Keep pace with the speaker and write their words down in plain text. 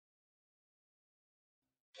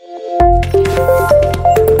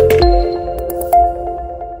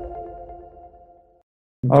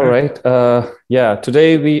All right. Yeah,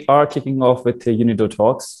 today we are kicking off with the Unido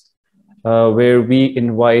talks, where we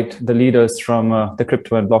invite the leaders from the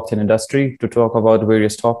crypto and blockchain industry to talk about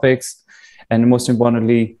various topics, and most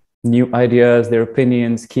importantly, new ideas, their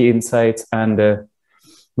opinions, key insights, and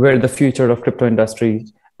where the future of crypto industry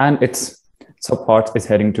and its subparts is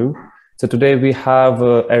heading to. So today we have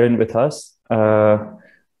Erin with us,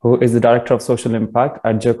 who is the Director of Social Impact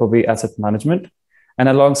at Jacobi Asset Management. And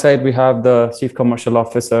alongside, we have the Chief Commercial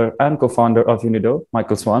Officer and co-founder of Unido,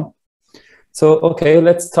 Michael Swan. So, okay,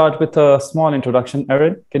 let's start with a small introduction.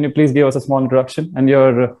 Erin, can you please give us a small introduction and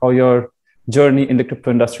how your journey in the crypto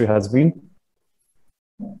industry has been?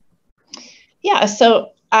 Yeah,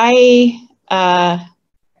 so I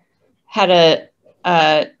had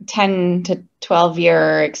a 10 to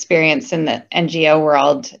 12-year experience in the NGO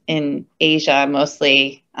world in Asia,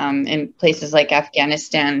 mostly in places like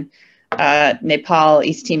Afghanistan, Nepal,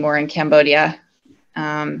 East Timor, and Cambodia,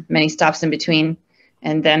 many stops in between.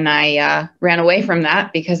 And then I ran away from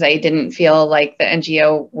that because I didn't feel like the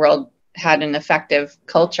NGO world had an effective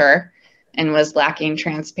culture and was lacking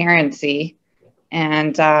transparency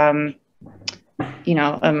and, you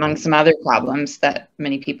know, among some other problems that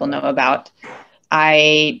many people know about.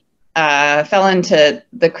 I fell into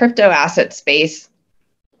the crypto asset space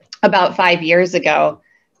about 5 years ago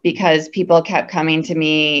because people kept coming to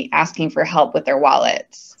me asking for help with their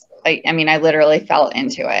wallets. I mean, I literally fell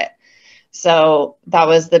into it. So that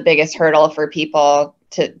was the biggest hurdle for people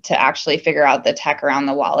to actually figure out the tech around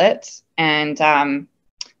the wallets. And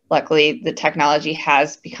luckily, the technology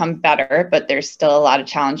has become better, but there's still a lot of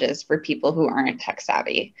challenges for people who aren't tech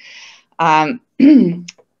savvy. I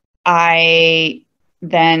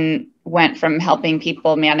then went from helping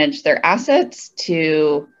people manage their assets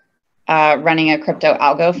to running a crypto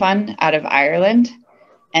algo fund out of Ireland.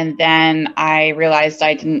 And then I realized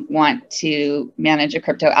I didn't want to manage a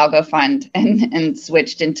crypto algo fund and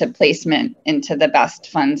switched into placement into the best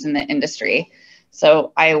funds in the industry.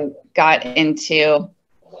 So I got into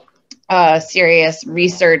serious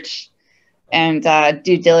research and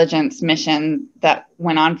due diligence mission that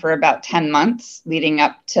went on for about 10 months leading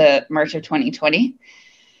up to March of 2020.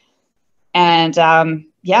 And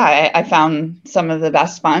yeah, I found some of the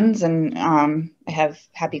best funds and I have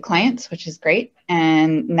happy clients, which is great.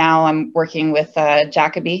 And now I'm working with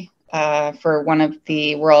Jacobi for one of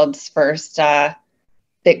the world's first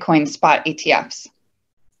Bitcoin spot ETFs.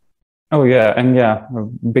 Oh, yeah. And yeah,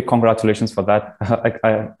 big congratulations for that.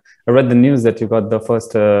 I read the news that you got the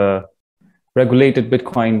first regulated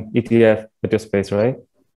Bitcoin ETF with your space, right?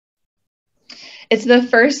 It's the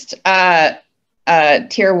first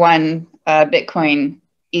tier one Bitcoin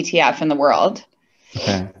ETF in the world.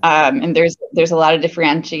 Okay. And there's a lot of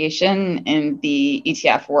differentiation in the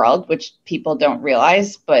ETF world, which people don't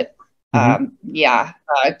realize, but yeah,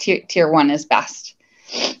 tier one is best.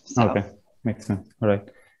 So. Okay, makes sense. All right.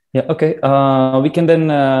 Yeah, okay. We can then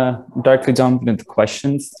directly jump into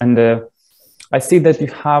questions. And I see that you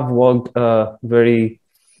have worked very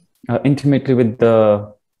intimately with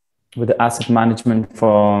the asset management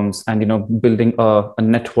firms and, you know, building a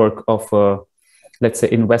network of, let's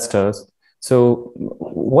say, investors. So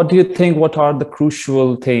what do you think, what are the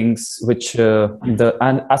crucial things which the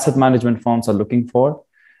asset management firms are looking for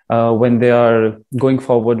when they are going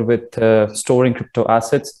forward with storing crypto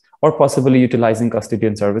assets or possibly utilizing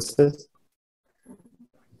custodian services?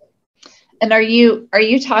 And are you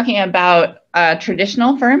talking about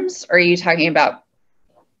traditional firms or are you talking about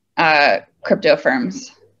crypto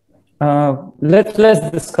firms? Let's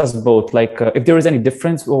discuss both. Like, if there is any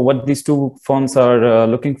difference or what these two firms are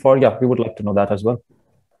looking for, yeah, we would like to know that as well.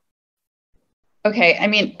 Okay, I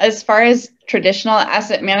mean, as far as traditional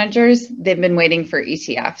asset managers, they've been waiting for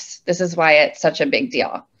ETFs. This is why it's such a big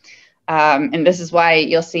deal. And this is why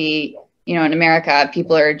you'll see, you know, in America,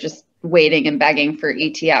 people are just waiting and begging for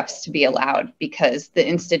ETFs to be allowed because the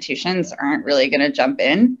institutions aren't really going to jump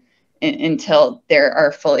in until there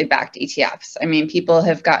are fully backed ETFs. I mean, people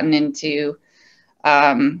have gotten into,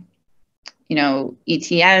 you know,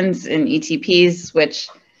 ETNs and ETPs, which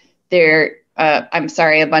they're, I'm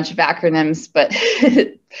sorry, a bunch of acronyms, but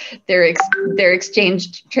they're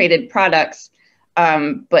exchange traded products,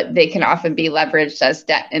 but they can often be leveraged as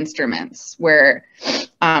debt instruments where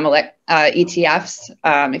ETFs,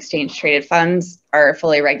 exchange traded funds, are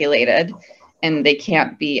fully regulated and they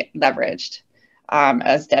can't be leveraged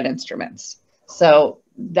as debt instruments. So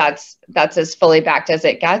that's as fully backed as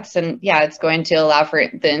it gets. And yeah, it's going to allow for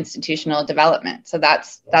the institutional development. So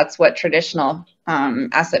that's what traditional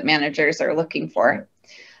asset managers are looking for.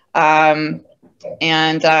 And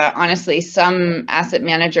honestly, some asset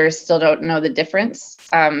managers still don't know the difference.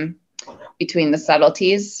 between the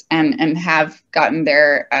subtleties and have gotten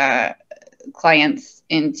their clients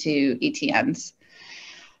into ETNs.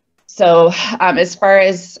 So as far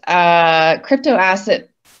as crypto asset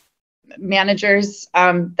managers,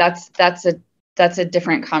 that's a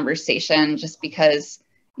different conversation, just because,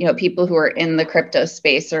 you know, people who are in the crypto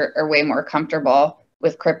space are way more comfortable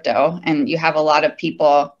with crypto, and you have a lot of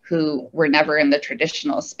people who were never in the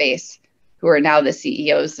traditional space who are now the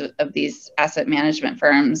CEOs of these asset management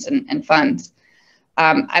firms and funds.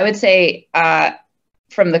 I would say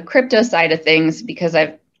from the crypto side of things, because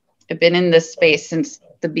I've been in this space since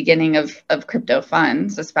the beginning of crypto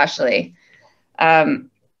funds, especially, you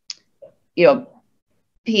know,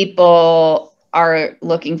 people are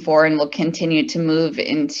looking for and will continue to move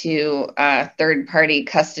into third-party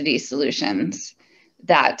custody solutions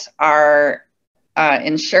that are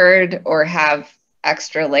insured or have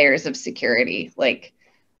extra layers of security. Like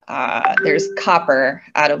there's Copper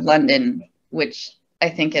out of London, which I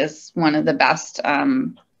think is one of the best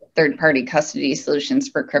third-party custody solutions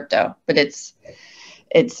for crypto, but it's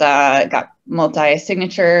got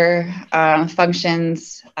multi-signature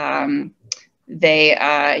functions.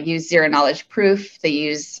 They use zero-knowledge proof. They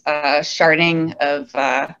use sharding of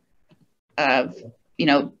you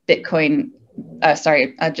know, Bitcoin.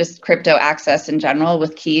 Just crypto access in general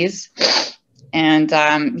with keys. And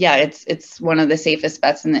yeah, it's one of the safest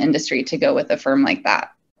bets in the industry to go with a firm like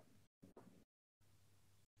that.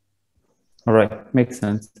 All right, makes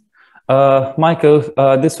sense. Michael,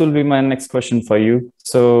 this will be my next question for you.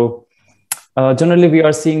 So generally, we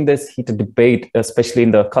are seeing this heated debate, especially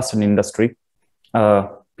in the custody industry,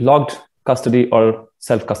 logged custody or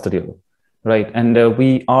self-custodial, right? And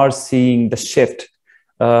we are seeing the shift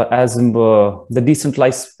as the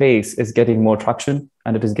decentralized space is getting more traction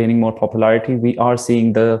and it is gaining more popularity. We are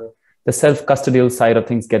seeing the self-custodial side of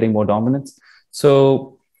things getting more dominance.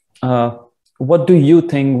 So what do you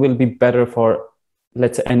think will be better for,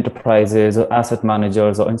 let's say, enterprises or asset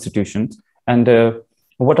managers or institutions? And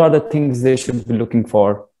what are the things they should be looking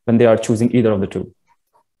for when they are choosing either of the two?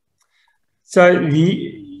 So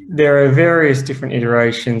there are various different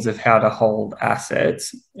iterations of how to hold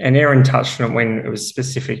assets. And Erin touched on it when it was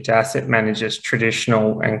specific to asset managers,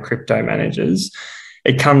 traditional and crypto managers.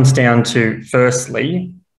 It comes down to,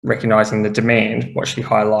 firstly, recognizing the demand. What she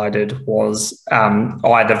highlighted was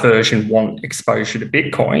either version want exposure to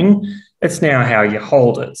Bitcoin. It's now how you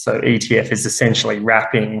hold it. So ETF is essentially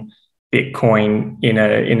wrapping Bitcoin in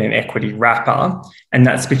an equity wrapper. And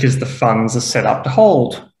that's because the funds are set up to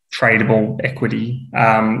hold tradable equity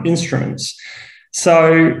instruments.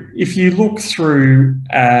 So if you look through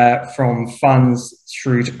from funds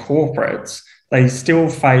through to corporates, they still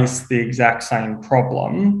face the exact same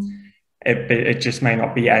problem. It just may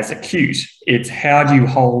not be as acute. It's how do you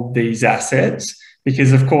hold these assets?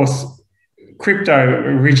 Because of course, crypto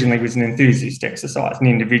originally was an enthusiast exercise. An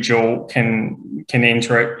individual can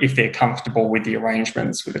enter it if they're comfortable with the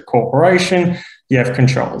arrangements. With a corporation, you have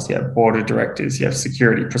controls, you have board of directors, you have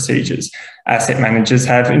security procedures. Asset managers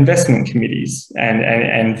have investment committees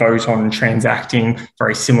and vote on transacting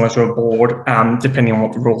very similar to a board, depending on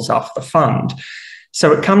what the rules are for the fund.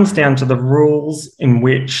 So it comes down to the rules in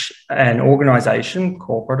which an organisation,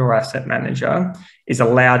 corporate or asset manager, is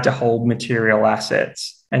allowed to hold material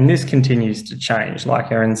assets. And this continues to change. Like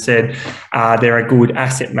Erin said, there are good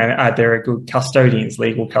there are good custodians,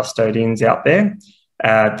 legal custodians out there.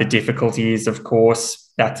 The difficulty is, of course,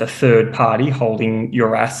 that's a third party holding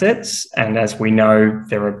your assets. And as we know,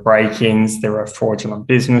 there are break-ins, there are fraudulent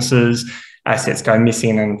businesses, assets go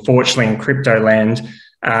missing. And unfortunately, in crypto land,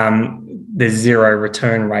 there's zero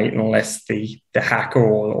return rate unless the hacker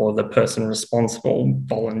or the person responsible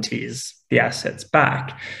volunteers the assets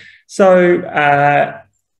back. So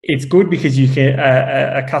it's good because you can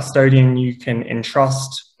a custodian you can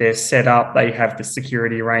entrust. They're set up. They have the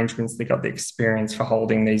security arrangements. They've got the experience for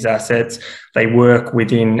holding these assets. They work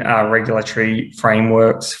within regulatory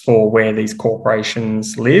frameworks for where these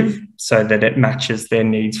corporations live, so that it matches their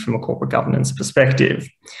needs from a corporate governance perspective.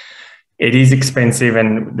 It is expensive,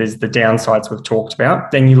 and there's the downsides we've talked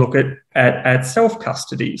about. Then you look at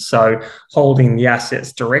self-custody. So holding the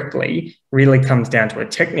assets directly really comes down to a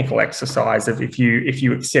technical exercise of if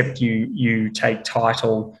you accept you take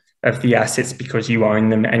title of the assets because you own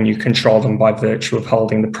them and you control them by virtue of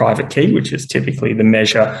holding the private key, which is typically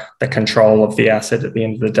the control of the asset at the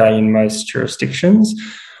end of the day in most jurisdictions.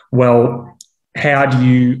 Well, how do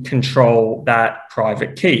you control that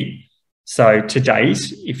private key? So to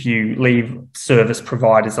date, if you leave service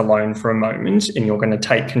providers alone for a moment and you're going to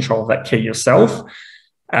take control of that key yourself,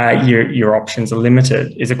 your options are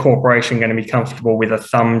limited. Is a corporation going to be comfortable with a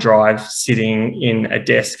thumb drive sitting in a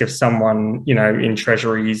desk of someone, in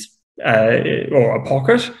treasuries or a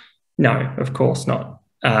pocket? No, of course not.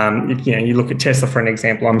 You look at Tesla for an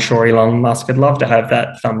example. I'm sure Elon Musk would love to have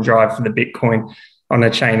that thumb drive for the Bitcoin on a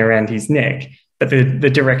chain around his neck, but the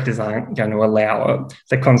directors aren't going to allow it.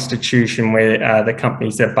 The constitution where the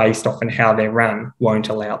companies are based off and how they're run won't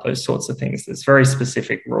allow those sorts of things. There's very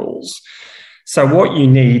specific rules. So what you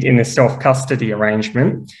need in a self-custody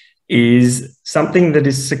arrangement is something that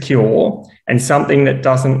is secure and something that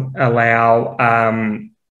doesn't allow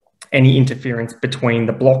any interference between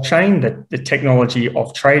the blockchain, the technology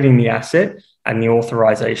of trading the asset, and the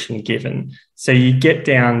authorization given. So you get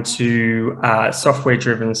down to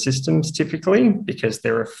software-driven systems typically because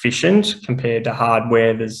they're efficient compared to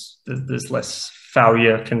hardware. There's less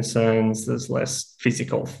failure concerns, there's less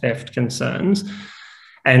physical theft concerns.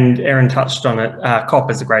 And Erin touched on it.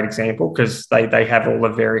 COP is a great example because they have all the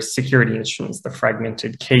various security instruments, the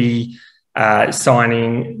fragmented key,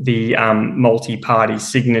 signing, the multi-party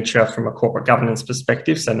signature from a corporate governance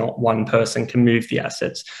perspective, so not one person can move the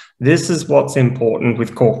assets. This is what's important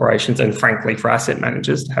with corporations and frankly for asset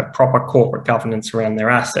managers to have proper corporate governance around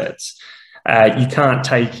their assets. You can't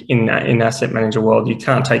take, in asset manager world, you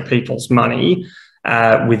can't take people's money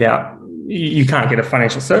you can't get a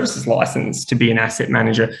financial services license to be an asset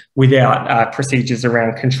manager without procedures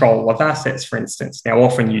around control of assets, for instance. Now,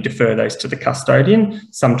 often you defer those to the custodian.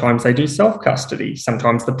 Sometimes they do self-custody.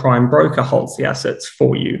 Sometimes the prime broker holds the assets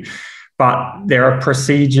for you. But there are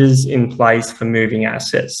procedures in place for moving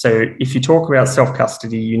assets. So if you talk about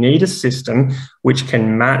self-custody, you need a system which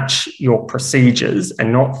can match your procedures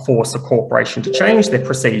and not force a corporation to change their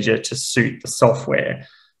procedure to suit the software.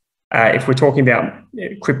 If we're talking about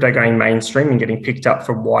crypto going mainstream and getting picked up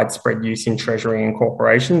for widespread use in treasury and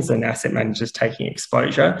corporations and asset managers taking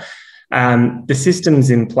exposure, the systems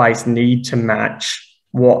in place need to match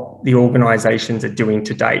what the organisations are doing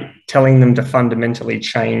to date. Telling them to fundamentally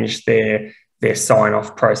change their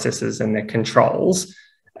sign-off processes and their controls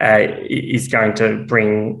is going to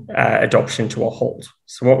bring adoption to a halt.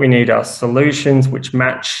 So what we need are solutions which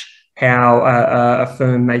match how a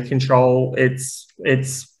firm may control its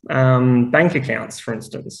bank accounts, for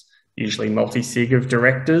instance, usually multi-sig of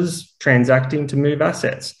directors transacting to move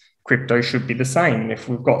assets. Crypto should be the same. If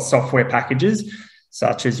we've got software packages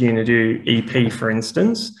such as Unido EP, for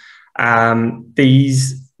instance,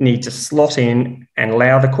 these need to slot in and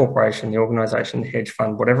allow the corporation, the organisation, the hedge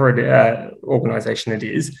fund, whatever organisation it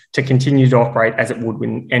is, to continue to operate as it would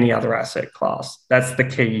in any other asset class. That's the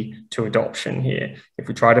key to adoption here. If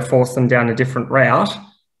we try to force them down a different route,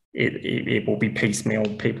 it will be piecemeal.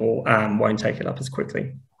 People won't take it up as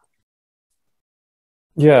quickly.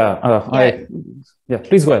 Yeah,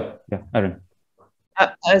 please go ahead. Yeah, Erin.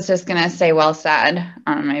 I was just going to say, well said.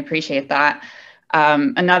 I appreciate that.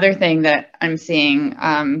 Another thing that I'm seeing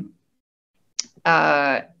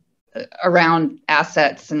around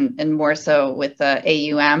assets and more so with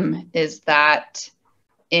the AUM is that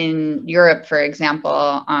in Europe, for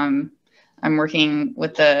example, I'm working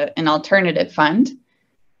with an alternative fund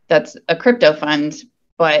that's a crypto fund,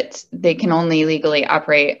 but they can only legally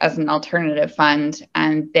operate as an alternative fund,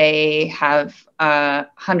 and they have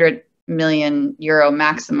 €100 million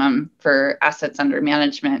maximum for assets under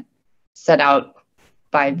management set out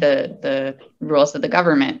by the rules of the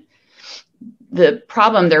government. The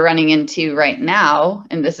problem they're running into right now,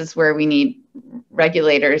 and this is where we need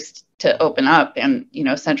regulators to open up and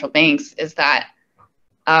central banks, is that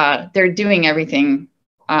they're doing everything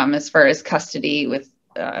as far as custody with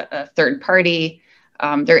a third party.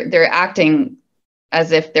 They're acting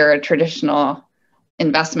as if they're a traditional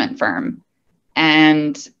investment firm,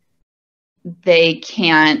 and they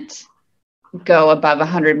can't go above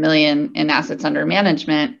 100 million in assets under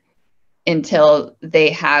management until they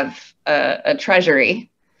have a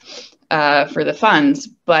treasury for the funds.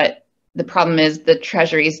 But the problem is the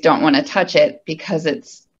treasuries don't want to touch it because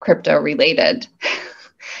it's crypto related.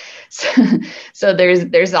 So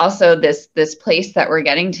there's also this place that we're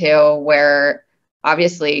getting to where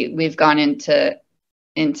obviously we've gone into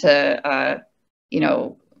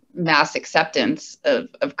mass acceptance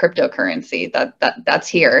of cryptocurrency. That's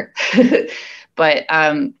here. But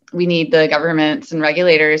we need the governments and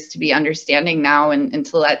regulators to be understanding now and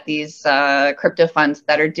to let these crypto funds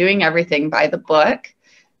that are doing everything by the book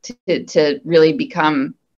to really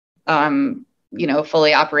become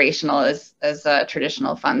fully operational as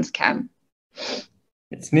traditional funds can.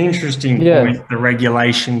 It's an interesting point, the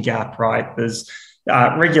regulation gap, right? There's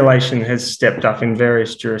regulation has stepped up in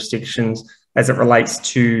various jurisdictions as it relates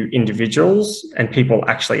to individuals and people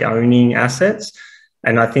actually owning assets.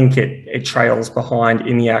 And I think it trails behind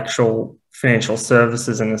in the actual financial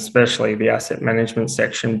services and especially the asset management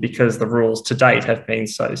section, because the rules to date have been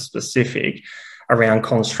so specific around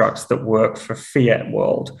constructs that work for fiat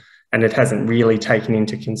world, and it hasn't really taken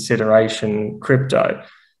into consideration crypto.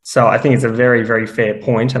 So I think it's a very, very fair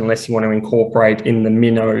point, unless you want to incorporate in the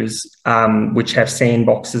minnows, which have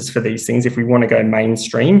sandboxes for these things. If we want to go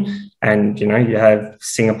mainstream and, you have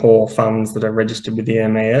Singapore funds that are registered with the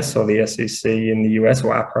MAS or the SEC in the US,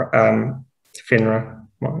 or FINRA,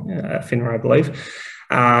 I believe,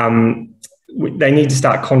 they need to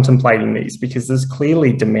start contemplating these, because there's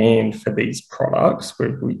clearly demand for these products.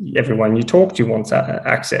 Everyone you talk to wants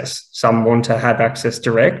access. Some want to have access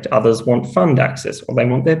direct, others want fund access, or they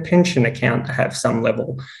want their pension account to have some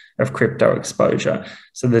level of crypto exposure.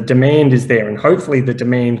 So the demand is there, and hopefully the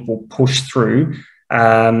demand will push through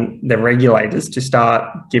the regulators to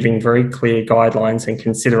start giving very clear guidelines and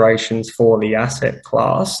considerations for the asset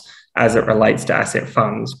class as it relates to asset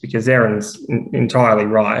funds, because Erin's entirely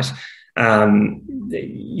right.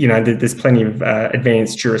 There's plenty of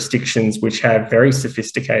advanced jurisdictions which have very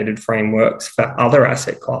sophisticated frameworks for other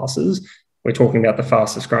asset classes. We're talking about the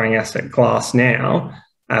fastest growing asset class now.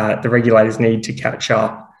 The regulators need to catch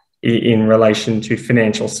up in relation to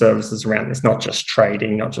financial services around this, not just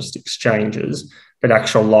trading, not just exchanges, but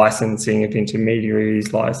actual licensing of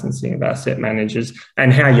intermediaries, licensing of asset managers,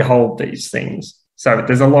 and how you hold these things. So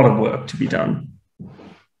there's a lot of work to be done.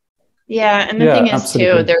 Yeah, and the thing is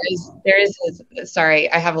absolutely. too, there is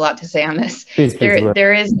sorry, I have a lot to say on this. Please,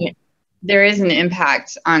 there is an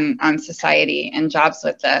impact on society and jobs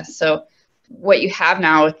with this. So what you have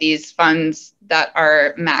now with these funds that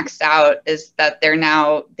are maxed out is that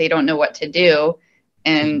they don't know what to do,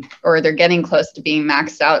 or they're getting close to being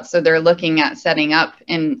maxed out. So they're looking at setting up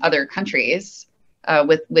in other countries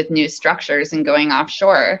with new structures and going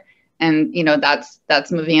offshore. And,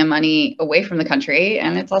 that's moving money away from the country,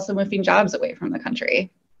 and it's also moving jobs away from the country.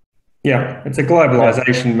 Yeah, it's a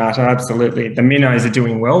globalization matter, absolutely. The minnows are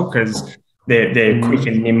doing well because they're quick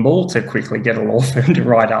and nimble to quickly get a law firm to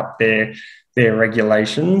write up their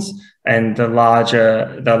regulations. And the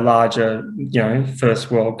larger, first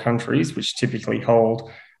world countries, which typically hold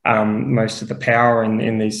most of the power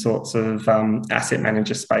in these sorts of asset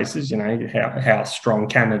manager spaces, how strong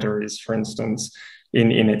Canada is, for instance,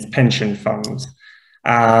 in its pension funds.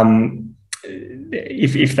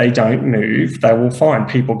 If they don't move, they will find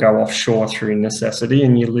people go offshore through necessity,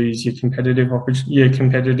 and you lose your competitive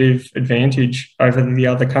advantage over the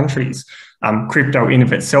other countries. Crypto in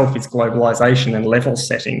of itself is globalization and level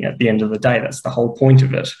setting at the end of the day. That's the whole point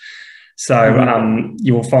of it. So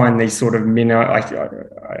you will find these sort of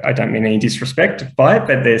I don't mean any disrespect by it,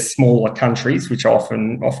 but there's smaller countries which are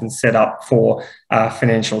often set up for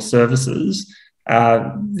financial services.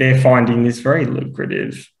 They're finding this very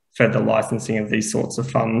lucrative for the licensing of these sorts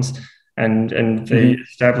of funds, and the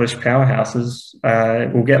established powerhouses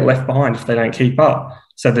will get left behind if they don't keep up.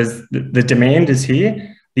 So the demand is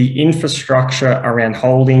here. The infrastructure around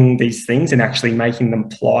holding these things and actually making them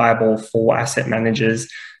pliable for asset managers,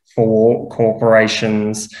 for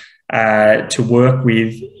corporations to work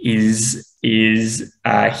with is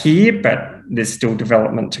here, but there's still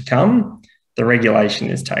development to come. The regulation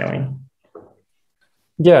is tailing.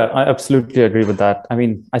 Yeah, I absolutely agree with that. I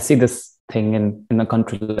mean, I see this thing in a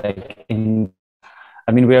country like India.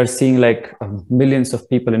 I mean, we are seeing like millions of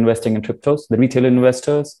people investing in cryptos, the retail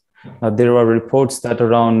investors. There are reports that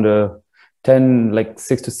around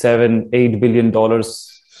 6 to 7, $8 billion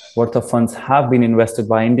worth of funds have been invested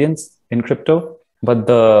by Indians in crypto. But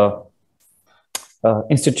the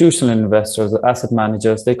institutional investors, the asset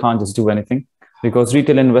managers, they can't just do anything, because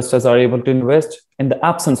retail investors are able to invest in the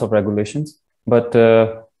absence of regulations. But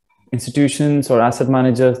institutions or asset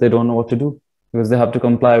managers, they don't know what to do, because they have to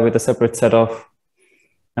comply with a separate set of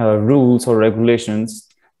rules or regulations,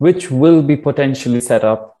 which will be potentially set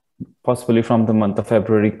up possibly from the month of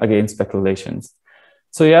February against speculations.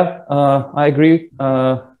 So yeah, I agree.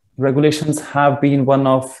 Regulations have been one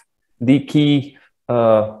of the key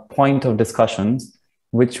point of discussions,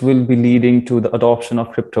 which will be leading to the adoption of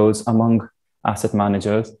cryptos among asset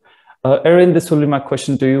managers. Erin, this will be my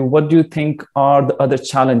question to you. What do you think are the other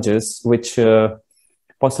challenges which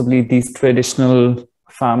possibly these traditional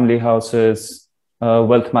family houses,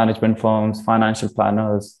 wealth management firms, financial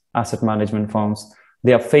planners, asset management firms,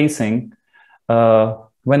 they are facing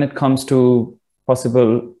when it comes to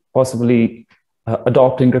possibly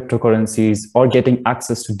adopting cryptocurrencies or getting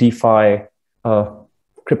access to DeFi,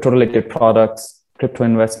 crypto-related products, crypto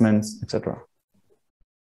investments, etc.?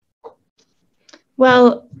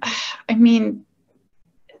 Well, I mean,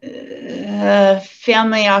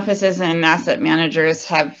 family offices and asset managers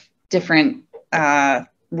have different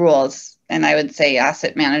rules, and I would say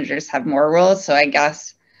asset managers have more rules. So I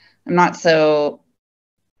guess I'm not so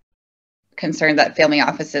concerned that family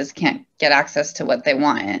offices can't get access to what they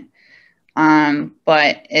want.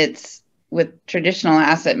 But it's with traditional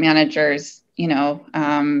asset managers, you know,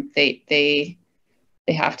 they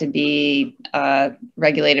have to be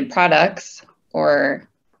regulated products, or,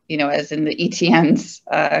 you know, as in the ETNs,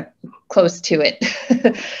 close to it.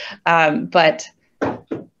 But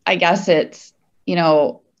I guess it's, you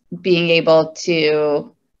know, being able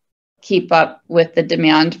to keep up with the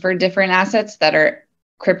demand for different assets that are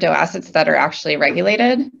crypto assets that are actually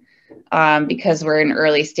regulated. Because we're in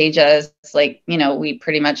early stages, like, you know, we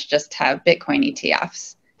pretty much just have Bitcoin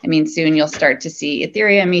ETFs. I mean, soon you'll start to see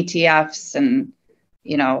Ethereum ETFs and,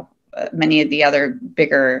 you know, many of the other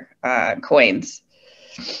bigger coins.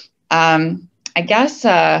 I guess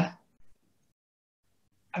I'm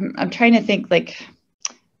trying to think, like,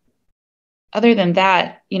 other than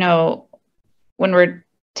that, you know, when we're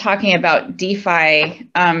talking about DeFi,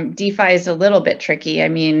 DeFi is a little bit tricky. I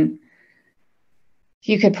mean,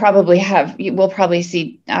 we'll probably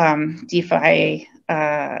see DeFi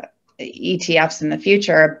ETFs in the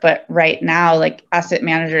future, but right now, like, asset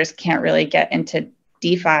managers can't really get into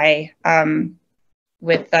DeFi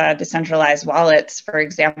with decentralized wallets, for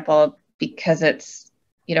example, because it's,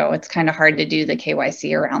 you know, it's kind of hard to do the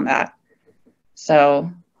KYC around that.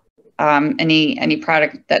 So any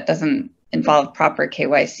product that doesn't involve proper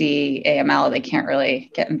KYC, AML, they can't really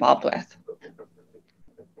get involved with.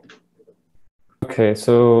 Okay,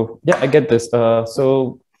 so yeah, I get this.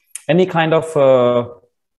 So any kind of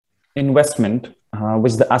investment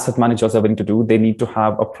which the asset managers are willing to do, they need to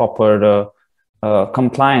have a proper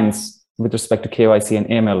compliance with respect to KYC and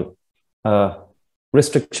AML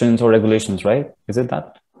restrictions or regulations, right? Is it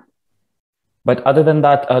that? But other than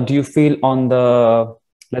that, do you feel on the,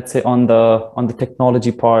 let's say on the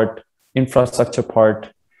technology part, infrastructure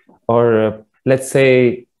part, or let's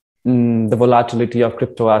say the volatility of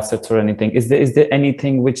crypto assets or anything, is there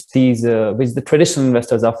anything which the traditional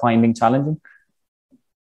investors are finding challenging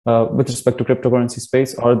with respect to cryptocurrency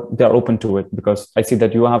space, or they are open to it? Because I see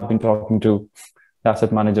that you have been talking to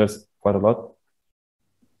asset managers quite a lot.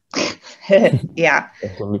 Yeah.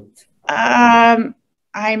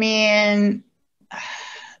 I mean,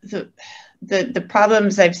 the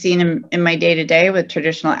problems I've seen in my day-to-day with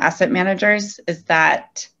traditional asset managers is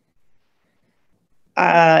that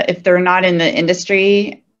if they're not in the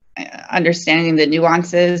industry, understanding the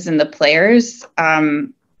nuances and the players,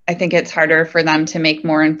 I think it's harder for them to make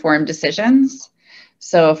more informed decisions.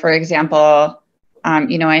 So, for example,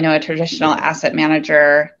 you know, I know a traditional asset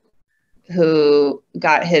manager who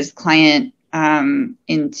got his client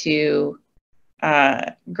into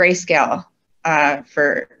Grayscale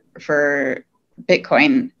for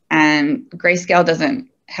Bitcoin, and Grayscale doesn't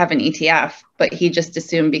have an ETF, but he just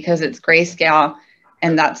assumed because it's Grayscale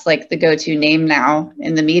and that's like the go-to name now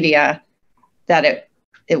in the media, that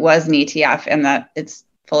it was an ETF and that it's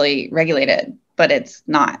fully regulated, but it's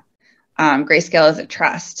not. Grayscale is a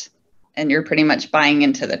trust, and you're pretty much buying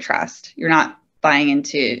into the trust. You're not buying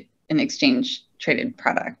into an exchange traded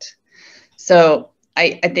product. So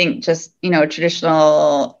I think just, you know,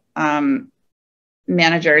 traditional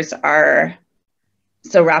managers are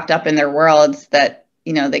so wrapped up in their worlds that,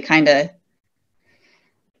 you know, they kind of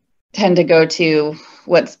tend to go to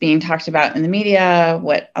what's being talked about in the media,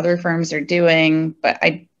 what other firms are doing, but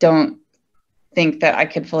I don't think that I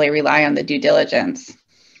could fully rely on the due diligence.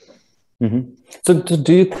 Mm-hmm. So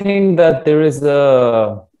do you think that there is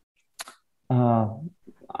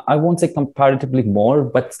I won't say comparatively more,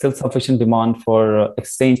 but still sufficient demand for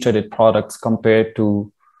exchange traded products compared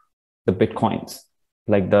to the Bitcoins,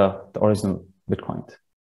 like the original Bitcoins?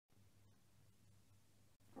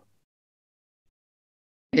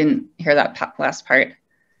 I didn't hear that last part.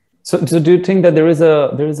 So do you think that there is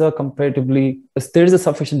a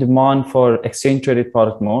sufficient demand for exchange traded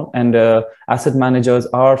product more, and asset managers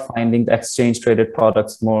are finding the exchange traded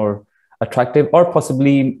products more attractive, or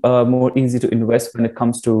possibly more easy to invest when it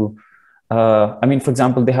comes to, I mean, for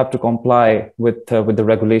example, they have to comply with the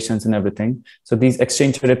regulations and everything. So these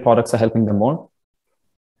exchange traded products are helping them more.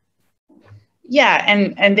 Yeah,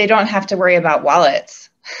 and they don't have to worry about wallets.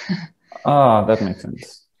 That makes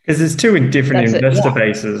sense. Because there's two different investor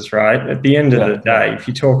bases, right? At the end of the day, if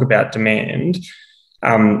you talk about demand,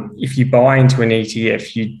 if you buy into an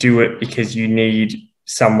ETF, you do it because you need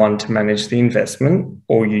someone to manage the investment,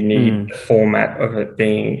 or you need the format of it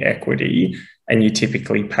being equity, and you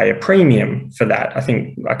typically pay a premium for that. I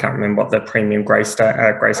can't remember what the premium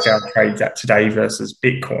Grayscale trades at today versus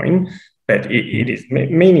Bitcoin, but it is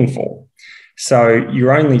meaningful. So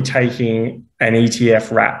you're only taking an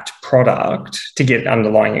ETF wrapped product to get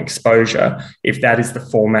underlying exposure if that is the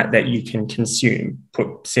format that you can consume,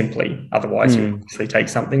 put simply. Otherwise, you obviously take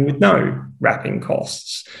something with no wrapping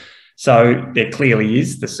costs. So there clearly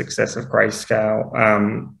is the success of Grayscale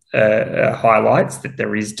highlights that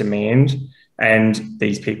there is demand, and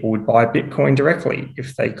these people would buy Bitcoin directly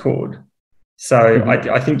if they could. So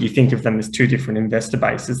I think you think of them as two different investor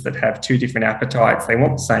bases that have two different appetites. They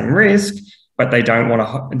want the same risk, but they don't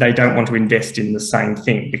want to invest in the same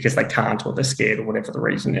thing because they can't, or they're scared, or whatever the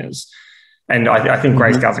reason is. And I think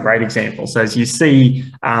Grayscale's a great example. So as you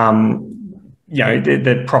see,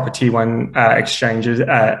 the property one exchanges,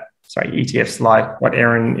 ETFs like what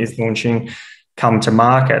Erin is launching come to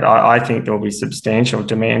market, I think there will be substantial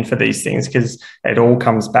demand for these things because it all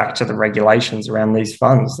comes back to the regulations around these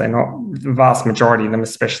funds. They're not, the vast majority of them,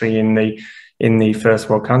 especially in the first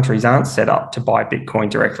world countries, aren't set up to buy Bitcoin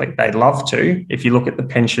directly. They'd love to. If you look at the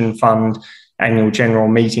pension fund annual general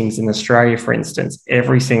meetings in Australia, for instance,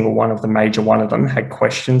 every single one of the major one of them had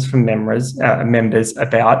questions from members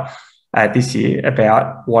about this year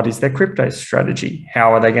about what is their crypto strategy?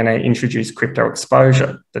 How are they going to introduce crypto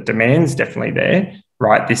exposure? The demand's definitely there.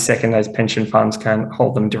 Right this second, those pension funds can't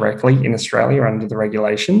hold them directly in Australia under the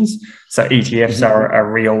regulations. So ETFs are a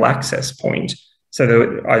real access point.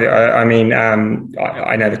 So I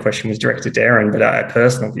know the question was directed to Erin, but a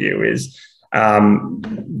personal view is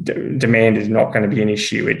demand is not going to be an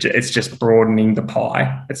issue. It's just broadening the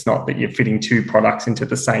pie. It's not that you're fitting two products into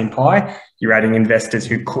the same pie. You're adding investors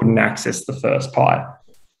who couldn't access the first pie.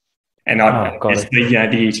 And the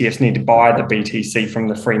ETFs need to buy the BTC from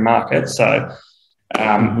the free market. So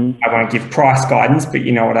I won't give price guidance, but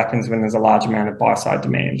you know what happens when there's a large amount of buy-side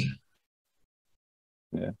demand.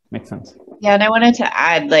 Yeah, makes sense. Yeah, and I wanted to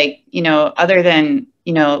add, other than,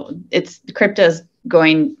 it's crypto's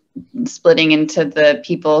splitting into the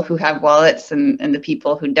people who have wallets and the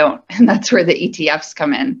people who don't. And that's where the ETFs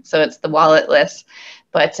come in. So it's the walletless.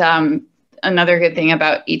 But another good thing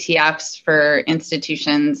about ETFs for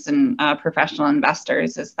institutions and professional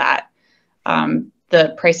investors is that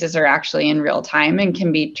the prices are actually in real time and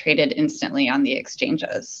can be traded instantly on the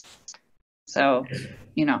exchanges. So,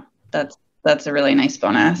 that's a really nice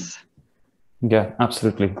bonus. Yeah,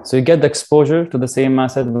 absolutely. So you get the exposure to the same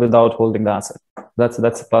asset without holding the asset. That's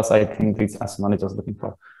a plus I think these asset managers are looking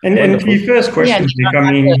for. And to your first question,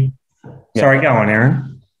 sorry, go on,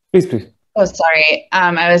 Erin. Please. Oh, sorry.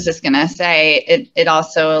 I was just going to say it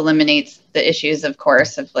also eliminates the issues, of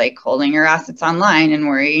course, of holding your assets online and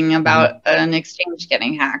worrying about an exchange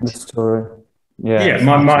getting hacked. The story.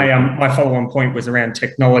 My follow-on point was around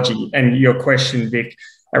technology, and your question, Vic,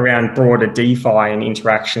 around broader DeFi and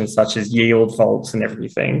interactions such as yield vaults and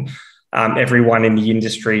everything. Everyone in the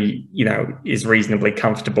industry, is reasonably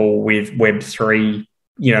comfortable with Web3,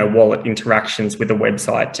 wallet interactions with a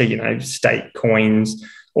website to, stake coins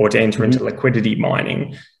or to enter into liquidity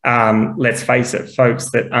mining. Let's face it,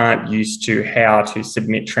 folks that aren't used to how to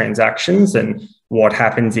submit transactions and what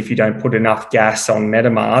happens if you don't put enough gas on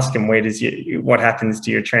MetaMask and what happens to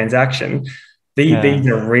your transaction. These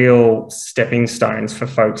are real stepping stones for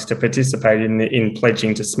folks to participate in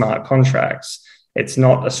pledging to smart contracts. It's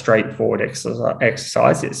not a straightforward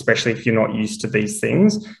exercise, especially if you're not used to these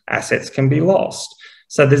things. Assets can be lost.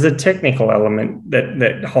 So there's a technical element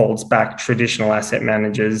that holds back traditional asset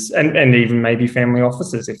managers and even maybe family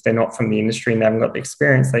offices. If they're not from the industry and they haven't got the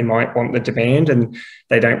experience, they might want the demand and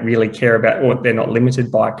they don't really care about, or they're not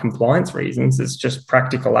limited by compliance reasons. It's just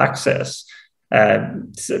practical access.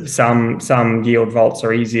 Some yield vaults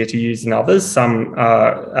are easier to use than others. Some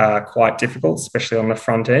are quite difficult, especially on the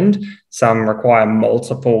front end. Some require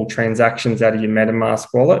multiple transactions out of your MetaMask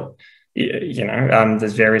wallet.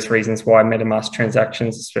 There's various reasons why MetaMask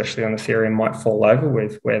transactions, especially on Ethereum, might fall over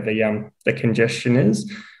with where the congestion is.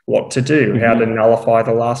 What to do, how to nullify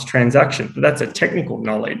the last transaction. But that's a technical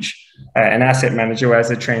knowledge. An asset manager who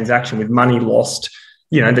has a transaction with money lost,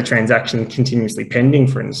 the transaction continuously pending,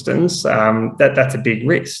 for instance, that's a big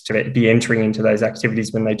risk to be entering into those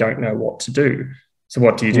activities when they don't know what to do. So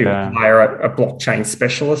what do you do? Hire a blockchain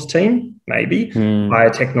specialist team, maybe, hire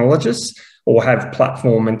technologists, or have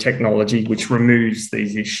platform and technology which removes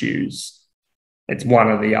these issues. It's one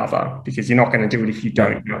or the other, because you're not going to do it if you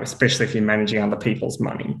don't know, especially if you're managing other people's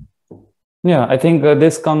money. Yeah, I think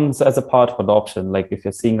this comes as a part of adoption. Like if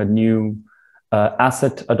you're seeing a new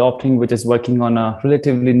asset adopting, which is working on a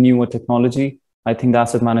relatively newer technology, I think the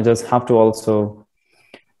asset managers have to also,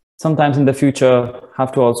 sometimes in the future,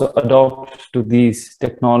 have to also adopt to these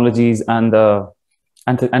technologies and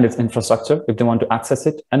its infrastructure if they want to access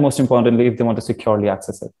it, and most importantly, if they want to securely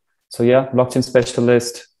access it. So yeah, blockchain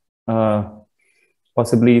specialist,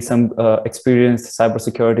 possibly some experienced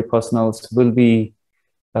cybersecurity personnel will be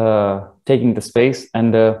taking the space,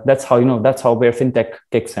 and that's how where fintech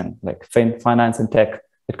kicks in, like finance and tech.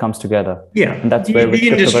 It comes together. Yeah, and that's where the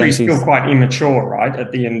industry is still quite immature, right?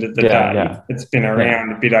 At the end of the day, it's been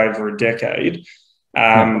around a bit over a decade,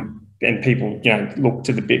 and people, look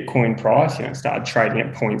to the Bitcoin price. Started trading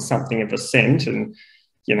at point something of a cent, and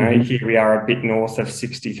here we are a bit north of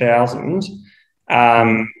 60,000.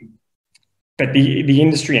 But the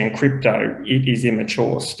industry and crypto, it is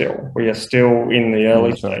immature still. We are still in the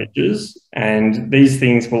early stages, and these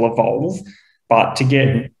things will evolve. But to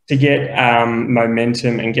get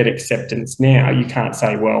momentum and get acceptance now, you can't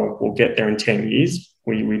say, well, we'll get there in 10 years.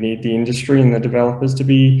 We need the industry and the developers to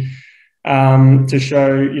be to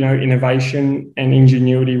show innovation and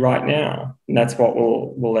ingenuity right now, and that's what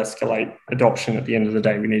will escalate adoption. At the end of the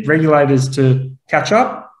day, we need regulators to catch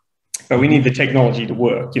up, but we need the technology to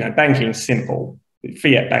work. Banking's simple.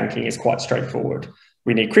 Fiat banking is quite straightforward.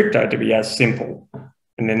 We need crypto to be as simple,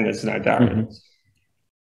 and then there's no barriers.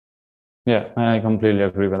 Yeah, I completely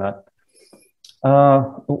agree with that.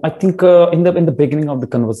 I think in the beginning of the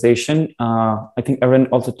conversation, I think Erin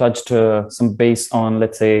also touched some base on,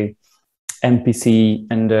 let's say, MPC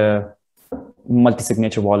and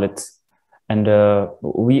multi-signature wallets, and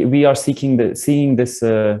we are seeing this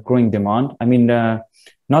growing demand. I mean,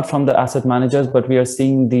 not from the asset managers, but we are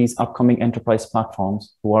seeing these upcoming enterprise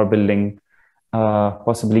platforms who are building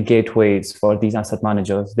possibly gateways for these asset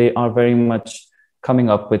managers. They are very much coming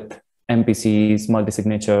up with MPCs,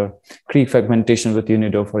 multi-signature, fragmentation with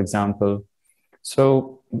Unido, for example.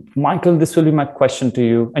 So, Michael, this will be my question to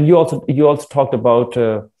you. And you also talked about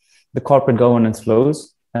the corporate governance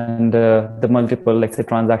flows and the multiple, let's say,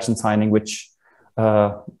 transaction signing, which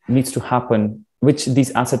needs to happen, which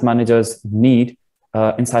these asset managers need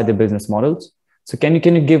inside their business models. So, can you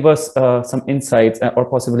give us some insights or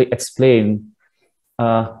possibly explain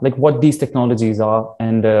like what these technologies are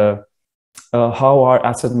and how are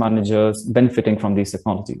asset managers benefiting from these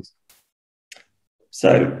technologies?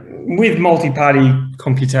 So with multi-party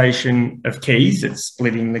computation of keys, it's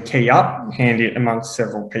splitting the key up, hand it amongst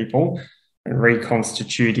several people and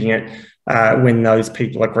reconstituting it when those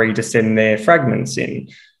people agree to send their fragments in.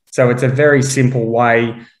 So it's a very simple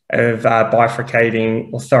way of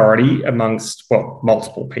bifurcating authority amongst,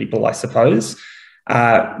 multiple people, I suppose,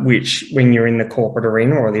 which when you're in the corporate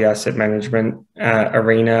arena or the asset management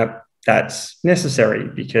arena, that's necessary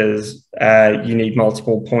because you need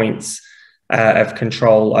multiple points of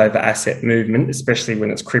control over asset movement, especially when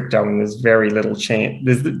it's crypto and there's very little chance.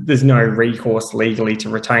 There's no recourse legally to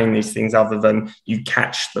retain these things other than you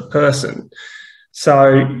catch the person.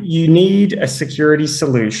 So you need a security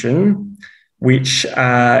solution which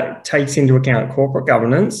takes into account corporate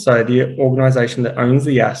governance. So the organisation that owns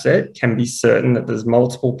the asset can be certain that there's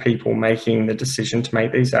multiple people making the decision to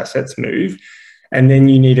make these assets move. And then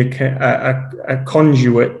you need a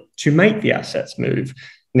conduit to make the assets move.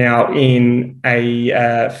 Now, in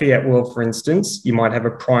a fiat world, for instance, you might have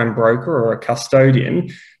a prime broker or a custodian,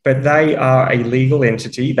 but they are a legal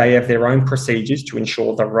entity. They have their own procedures to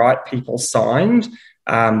ensure the right people signed,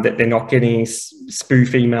 that they're not getting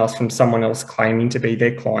spoof emails from someone else claiming to be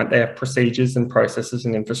their client. They have procedures and processes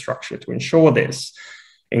and infrastructure to ensure this.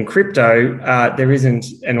 In crypto, there isn't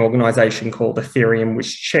an organization called Ethereum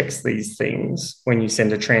which checks these things when you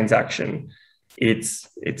send a transaction. It's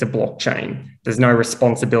a blockchain. There's no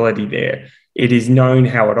responsibility there. It is known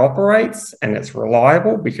how it operates and it's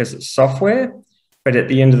reliable because it's software. But at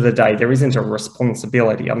the end of the day, there isn't a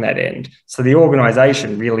responsibility on that end. So the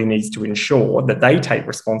organization really needs to ensure that they take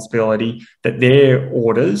responsibility, that their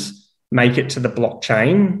orders make it to the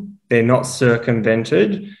blockchain. They're not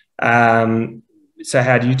circumvented. So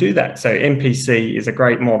how do you do that? So MPC is a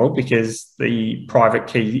great model because the private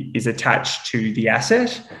key is attached to the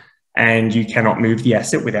asset and you cannot move the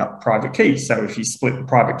asset without private keys. So if you split the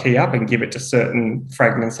private key up and give it to certain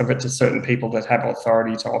fragments of it to certain people that have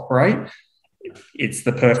authority to operate, it's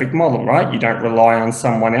the perfect model, right? You don't rely on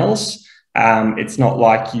someone else. It's not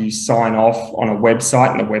like you sign off on a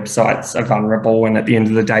website and the websites are vulnerable and at the end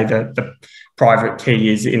of the day, the private key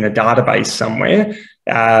is in a database somewhere.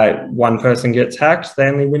 One person gets hacked, they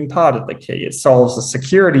only win part of the key. It solves a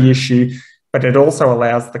security issue, but it also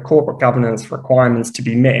allows the corporate governance requirements to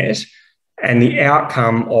be met and the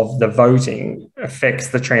outcome of the voting affects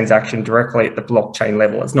the transaction directly at the blockchain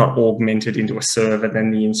level. It's not augmented into a server, then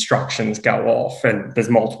the instructions go off and there's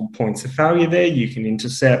multiple points of failure there you can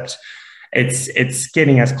intercept. It's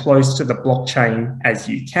getting as close to the blockchain as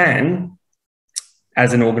you can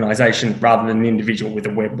as an organisation rather than an individual with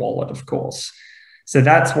a web wallet, of course. So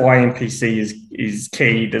that's why MPC is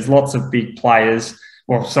key. There's lots of big players.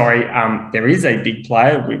 Well, sorry, there is a big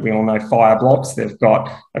player. We all know Fireblocks. They've got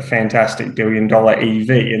a fantastic $1 billion EV,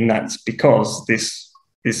 and that's because this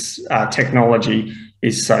technology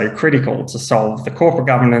is so critical to solve the corporate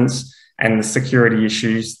governance and the security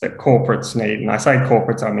issues that corporates need. And I say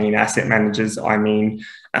corporates, I mean asset managers, I mean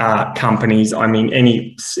companies, I mean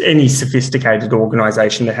any sophisticated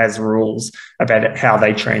organisation that has rules about how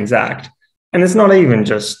they transact. And it's not even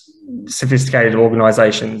just sophisticated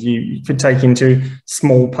organisations. You could take into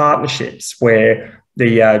small partnerships where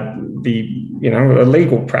a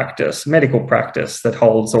legal practice, medical practice that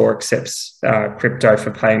holds or accepts crypto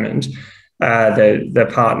for payment.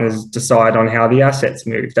 The partners decide on how the assets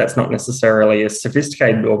move. That's not necessarily a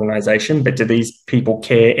sophisticated organisation, but do these people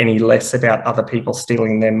care any less about other people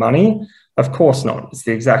stealing their money? Of course not. It's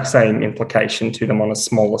the exact same implication to them on a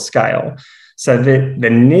smaller scale. So the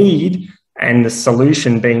need and the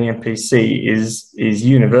solution being MPC is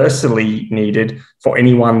universally needed for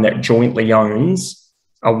anyone that jointly owns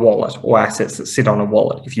a wallet or assets that sit on a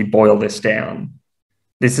wallet, if you boil this down.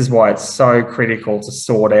 This is why it's so critical to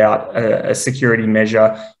sort out a security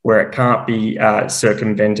measure where it can't be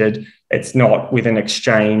circumvented. It's not with an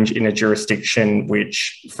exchange in a jurisdiction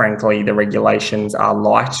which, frankly, the regulations are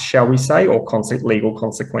light, shall we say, or legal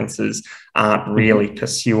consequences aren't really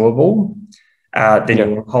pursuable. Then you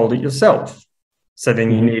will hold it yourself. So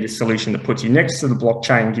then you need a solution that puts you next to the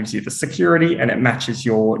blockchain, gives you the security, and it matches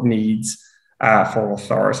your needs for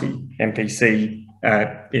authority. MPC,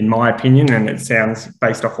 in my opinion, and it sounds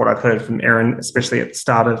based off what I've heard from Erin, especially at the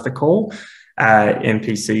start of the call,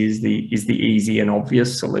 MPC is the easy and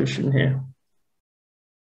obvious solution here.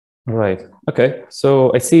 Right. Okay.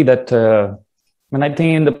 So I see that when I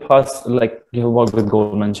think in the past, like you worked with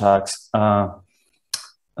Goldman Sachs,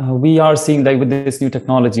 we are seeing that with this new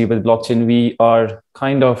technology, with blockchain, we are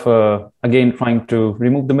kind of, again, trying to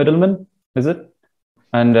remove the middleman, is it?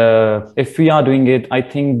 And if we are doing it, I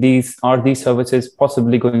think these services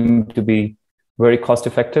possibly going to be very cost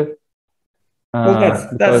effective. Well,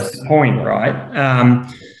 that's the point, right?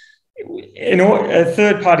 A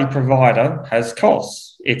third-party provider has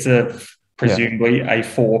costs. It's presumably a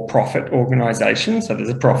for-profit organisation, so there's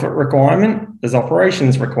a profit requirement, there's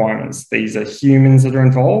operations requirements. These are humans that are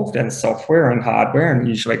involved and software and hardware, and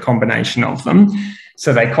usually a combination of them.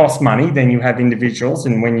 So they cost money. Then you have individuals,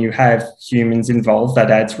 and when you have humans involved, that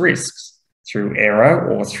adds risks through error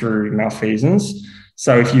or through malfeasance.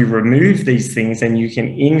 So if you remove these things, then you can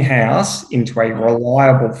in-house into a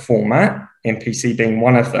reliable format, MPC being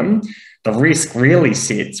one of them. The risk really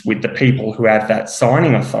sits with the people who have that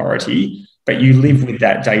signing authority, but you live with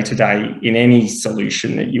that day to day in any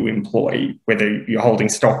solution that you employ, whether you're holding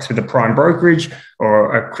stocks with a prime brokerage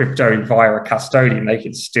or a crypto via a custodian. They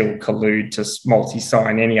could still collude to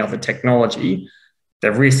multi-sign any other technology.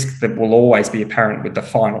 The risk that will always be apparent with the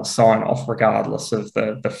final sign off, regardless of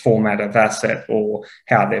the format of asset or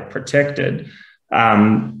how they're protected. But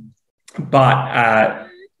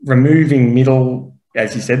removing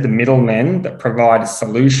as you said, the middlemen that provide a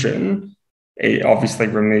solution, it obviously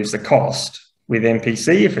removes the cost. With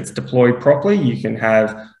MPC, if it's deployed properly, you can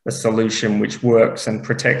have a solution which works and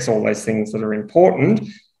protects all those things that are important.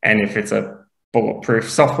 And if it's a bulletproof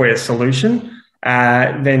software solution,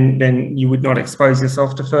 then you would not expose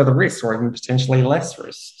yourself to further risks or even potentially less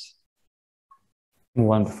risks.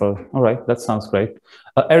 Wonderful. All right, that sounds great.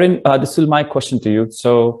 Erin, this is my question to you.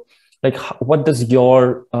 So, like, what does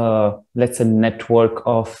your, let's say, network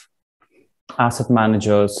of asset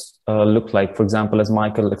managers look like? For example, as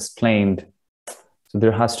Michael explained, so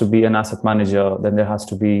there has to be an asset manager, then there has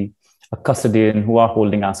to be a custodian who are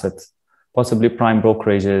holding assets, possibly prime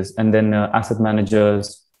brokerages, and then asset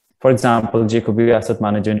managers. For example, Jacobi Asset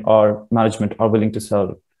Management are willing to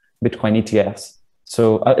sell Bitcoin ETFs.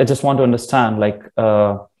 So I just want to understand, like,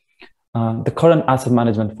 the current asset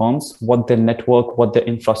management firms, what their network, what their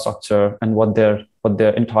infrastructure, and what their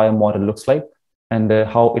entire model looks like, and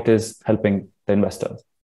how it is helping the investors.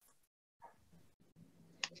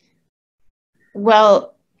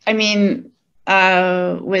 Well, I mean,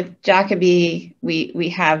 with Jacobi, we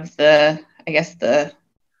have the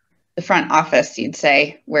front office, you'd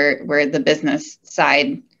say, where the business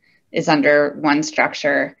side is under one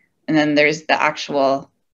structure, and then there's the actual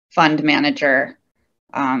fund manager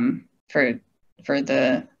for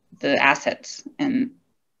assets and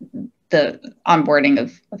the onboarding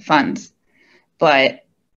of funds. But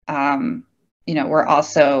we're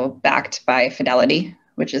also backed by Fidelity,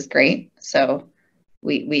 which is great. So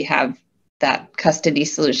we have that custody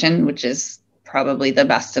solution, which is probably the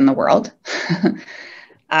best in the world.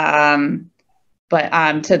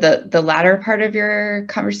 But to the latter part of your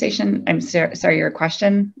conversation, I'm sorry, your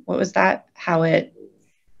question, what was that? How it?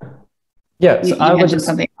 Yeah, so I mentioned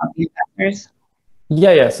something about the investors.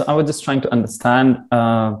 Yeah. So I was just trying to understand.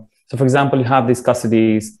 So, for example, you have these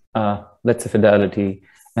custodies, let's say Fidelity,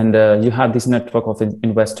 and you have this network of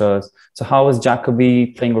investors. So, how is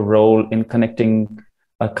Jacobi playing a role in connecting?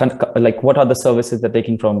 Like, what are the services they're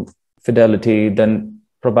taking from Fidelity, then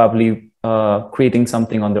probably creating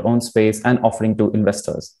something on their own space and offering to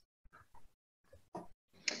investors?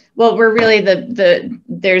 Well, we're really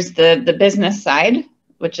there's the business side,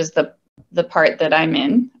 which is the part that I'm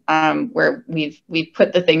in, where we've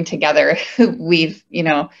put the thing together. we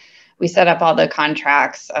set up all the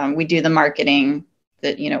contracts. We do the marketing.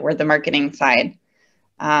 We're the marketing side.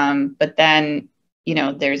 But then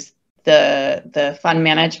there's the fund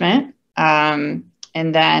management, and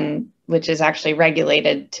then which is actually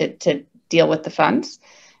regulated to deal with the funds.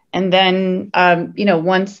 And then,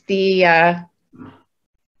 once the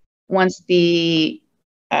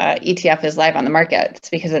ETF is live on the market, it's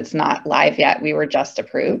because it's not live yet. We were just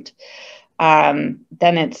approved. Then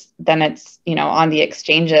it's on the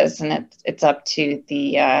exchanges, and it's up to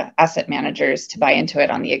the asset managers to buy into it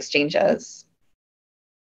on the exchanges.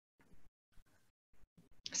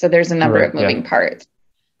 So there's a number of moving parts.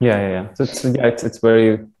 Yeah. So it's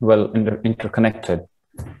very well interconnected,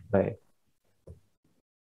 right?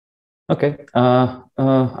 Okay.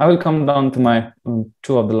 I will come down to my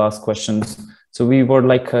two of the last questions. So we were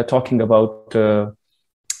talking about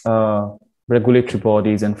regulatory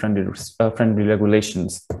bodies and friendly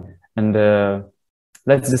regulations, and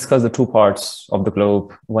let's discuss the two parts of the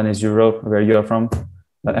globe. One is Europe, where you are from,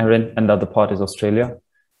 Erin, and the other part is Australia.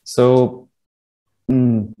 So,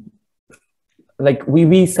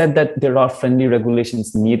 we said that there are friendly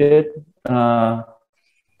regulations needed.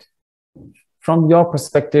 From your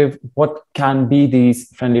perspective, what can be these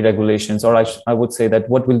friendly regulations? Or I would say that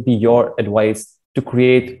what will be your advice to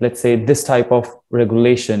create, let's say, this type of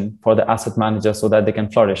regulation for the asset manager so that they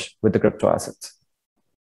can flourish with the crypto assets?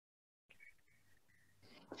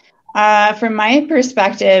 From my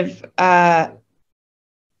perspective,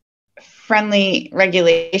 friendly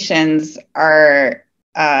regulations are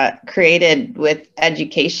created with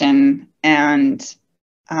education and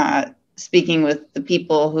speaking with the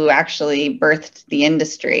people who actually birthed the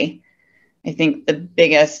industry. I think the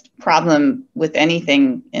biggest problem with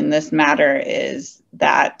anything in this matter is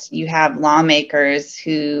that you have lawmakers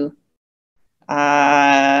who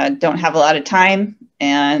don't have a lot of time.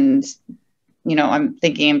 And, I'm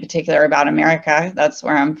thinking in particular about America. That's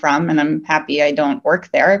where I'm from. And I'm happy I don't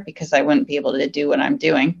work there because I wouldn't be able to do what I'm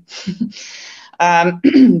doing.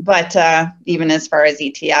 But even as far as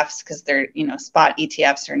ETFs, because they're, spot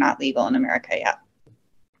ETFs are not legal in America yet.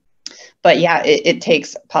 But yeah, it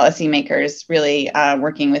takes policymakers really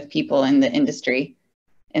working with people in the industry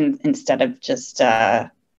instead of just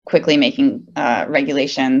quickly making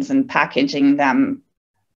regulations and packaging them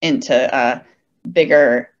into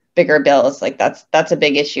bigger bills. Like that's a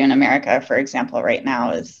big issue in America, for example, right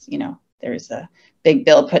now is, there's a big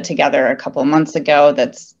bill put together a couple of months ago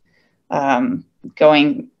that's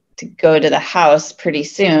going to go to the House pretty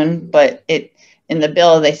soon, but in the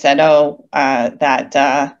bill they said,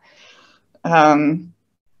 that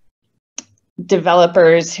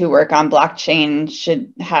developers who work on blockchain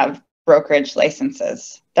should have brokerage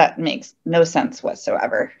licenses. That makes no sense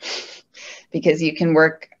whatsoever, because you can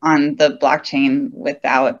work on the blockchain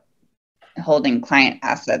without holding client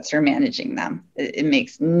assets or managing them. It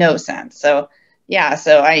makes no sense. So yeah,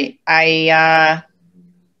 so I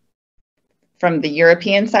from the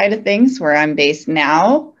European side of things, where I'm based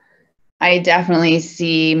now, I definitely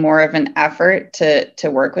see more of an effort to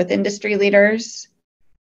work with industry leaders.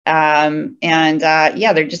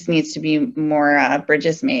 There just needs to be more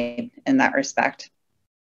bridges made in that respect.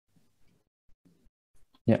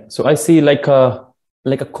 Yeah, so I see like a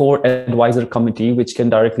core advisor committee which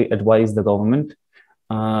can directly advise the government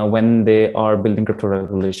when they are building crypto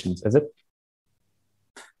regulations, is it?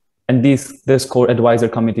 And this core advisor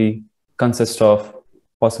committee consists of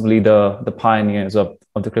possibly the pioneers of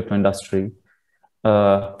the crypto industry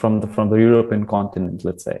from the European continent,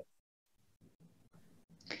 let's say.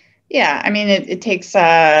 Yeah, I mean, it takes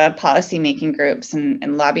policy-making groups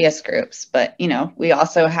and lobbyist groups, but, we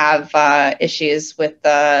also have issues with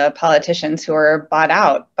politicians who are bought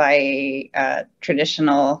out by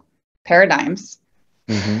traditional paradigms.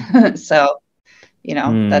 So, you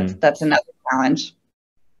know, that's another challenge.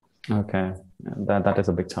 Okay, that is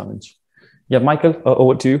a big challenge. Yeah, Michael,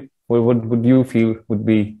 over to you. What would you feel would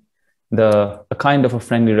be a kind of a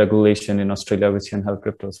friendly regulation in Australia which can help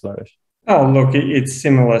cryptos flourish? Oh, look, it's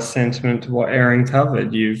similar sentiment to what Erin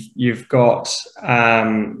covered. You've got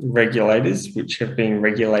regulators which have been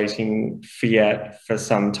regulating fiat for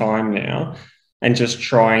some time now, and just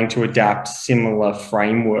trying to adapt similar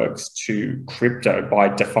frameworks to crypto by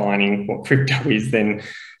defining what crypto is, then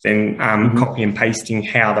copy and pasting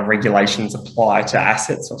how the regulations apply to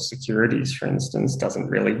assets or securities, for instance, doesn't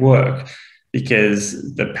really work,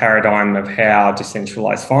 because the paradigm of how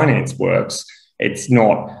decentralized finance works, it's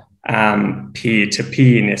not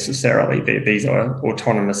peer-to-peer necessarily. These are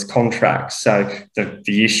autonomous contracts. So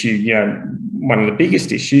the issue, you know, one of the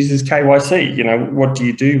biggest issues is KYC. You know, what do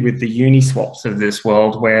you do with the Uniswaps of this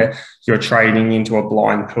world where you're trading into a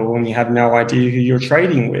blind pool and you have no idea who you're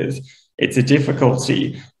trading with? It's a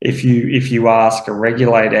difficulty. If you ask a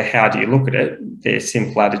regulator, how do you look at it? Their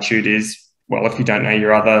simple attitude is, well, if you don't know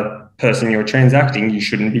your other person you're transacting, you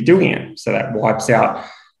shouldn't be doing it. So that wipes out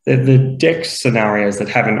the DEX scenarios that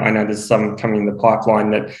haven't. I know there's some coming in the pipeline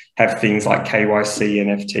that have things like KYC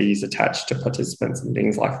NFTs attached to participants and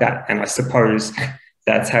things like that. And I suppose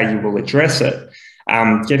that's how you will address it.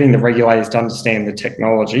 Getting the regulators to understand the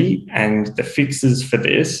technology and the fixes for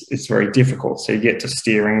this is very difficult. So you get to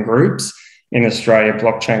steering groups. In Australia,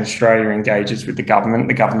 Blockchain Australia engages with the government.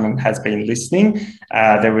 The government has been listening.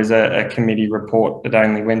 There was a committee report that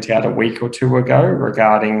only went out a week or two ago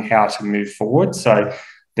regarding how to move forward. So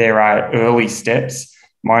there are early steps.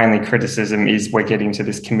 My only criticism is we're getting to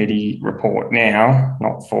this committee report now,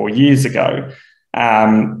 not 4 years ago.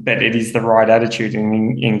 But it is the right attitude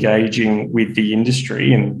in engaging with the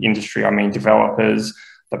industry. And industry, I mean developers,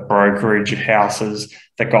 the brokerage houses,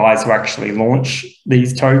 the guys who actually launch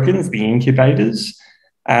these tokens, the incubators,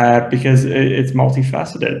 because it's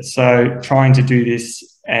multifaceted. So trying to do this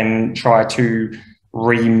and try to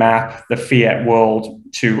remap the fiat world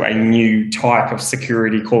to a new type of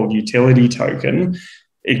security called utility token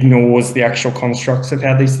ignores the actual constructs of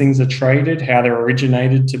how these things are traded, how they're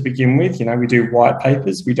originated to begin with. You know, we do white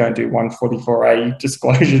papers, we don't do 144A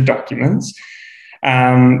disclosure documents.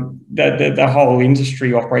 The whole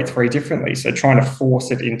industry operates very differently. So trying to force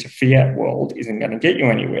it into fiat world isn't going to get you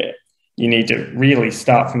anywhere. You need to really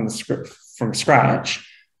start from scratch.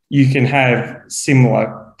 You can have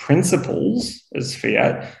similar principles as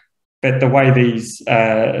fiat, but the way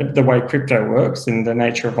crypto works and the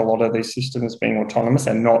nature of a lot of these systems being autonomous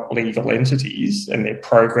and not legal entities, and they're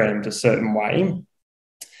programmed a certain way,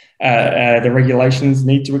 the regulations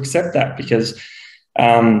need to accept that, because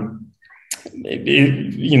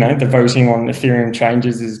you know, the voting on Ethereum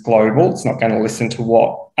changes is global. It's not going to listen to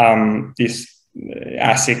what this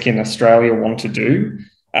ASIC in Australia want to do.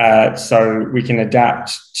 So we can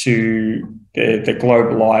adapt to the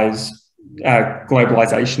globalization,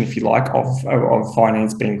 if you like, of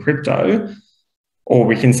finance being crypto, or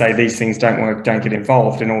we can say these things don't work, don't get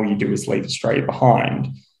involved, and all you do is leave Australia behind.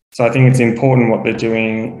 So I think it's important what they're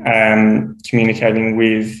doing, communicating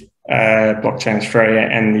with Blockchain Australia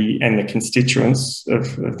and the constituents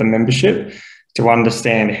of the membership to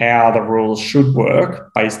understand how the rules should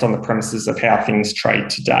work based on the premises of how things trade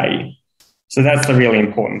today. So that's the really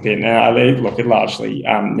important bit. Now, look, it largely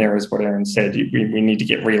mirrors what Erin said. We need to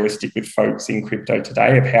get realistic with folks in crypto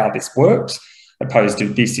today of how this works, opposed to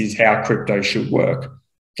this is how crypto should work.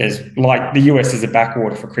 Because like the US is a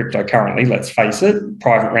backwater for crypto currently, let's face it,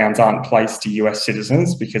 private rounds aren't placed to US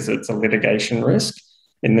citizens because it's a litigation risk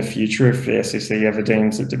in the future if the SEC ever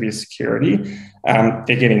deems it to be a security. They're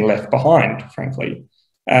getting left behind, frankly.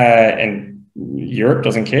 And Europe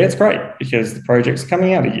doesn't care. It's great because the projects are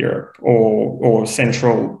coming out of Europe or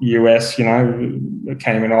central US, you know,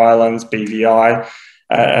 Cayman Islands, BVI,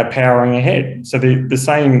 are powering ahead. So the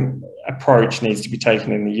same approach needs to be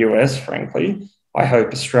taken in the US, frankly. I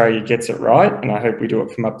hope Australia gets it right, and I hope we do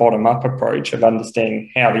it from a bottom-up approach of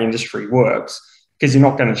understanding how the industry works, because you're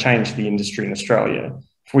not going to change the industry in Australia.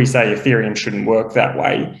 If we say Ethereum shouldn't work that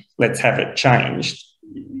way, let's have it changed.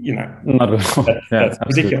 You know, not at all. That's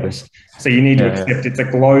ridiculous. So you need to accept it's a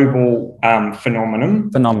global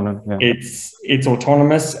phenomenon. Yeah. It's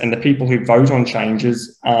autonomous, and the people who vote on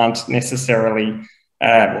changes aren't necessarily,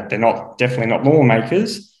 they're definitely not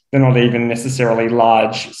lawmakers. They're not even necessarily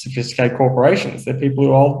large, sophisticated corporations. They're people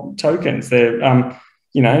who hold tokens. They're,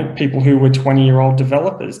 you know, people who were 20-year-old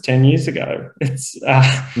developers 10 years ago. It's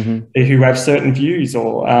who have certain views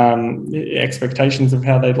or expectations of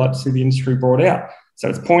how they'd like to see the industry brought out. So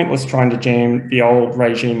it's pointless trying to jam the old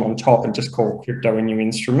regime on top and just call crypto a new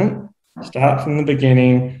instrument. Start from the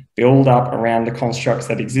beginning, build up around the constructs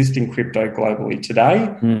that exist in crypto globally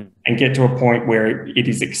today, and get to a point where it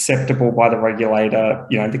is acceptable by the regulator,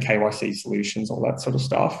 you know, the KYC solutions, all that sort of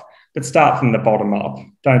stuff. But start from the bottom up.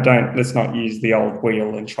 Let's not use the old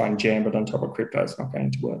wheel and try and jam it on top of crypto. It's not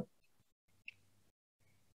going to work.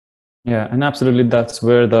 Yeah, and absolutely, that's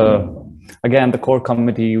where again, the core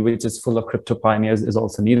committee, which is full of crypto pioneers, is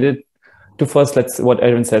also needed to first, what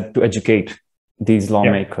Erin said, to educate these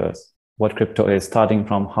lawmakers what crypto is, starting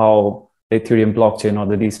from how the Ethereum blockchain or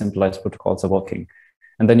the decentralized protocols are working.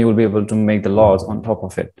 And then you will be able to make the laws on top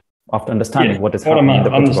of it after understanding what is happening in the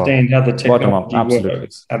protocol. Understand how the technology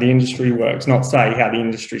works, how the industry works, not say how the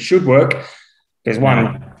industry should work. Because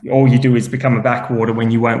all you do is become a backwater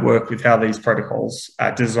when you won't work with how these protocols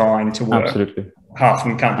are designed to work. Absolutely. Half of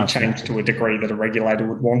them can't be changed to a degree that a regulator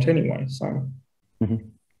would want anyway. So,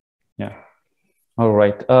 yeah. All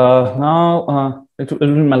right. Now, it will be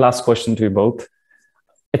my last question to you both.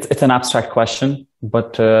 It's an abstract question,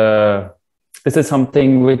 but this is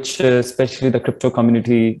something which, especially the crypto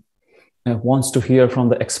community, wants to hear from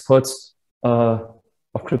the experts of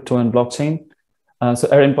crypto and blockchain. So,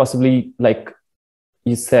 Erin, possibly, like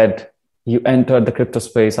you said, you entered the crypto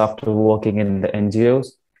space after working in the NGOs.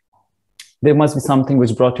 There must be something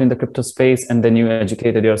which brought you in the crypto space, and then you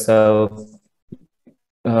educated yourself.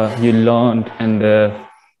 You learned, and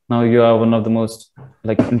now you are one of the most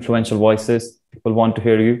influential voices. People want to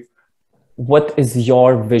hear you. What is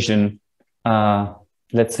your vision,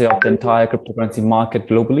 let's say, of the entire cryptocurrency market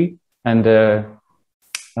globally? And if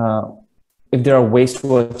there are ways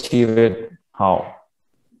to achieve it, how?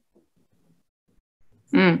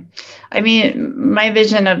 I mean, my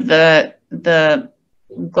vision of the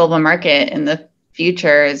global market in the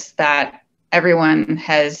future is that everyone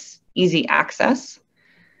has easy access.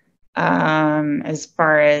 As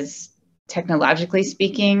far as technologically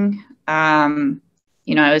speaking,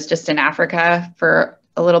 you know, I was just in Africa for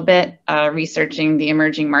a little bit, researching the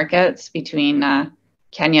emerging markets between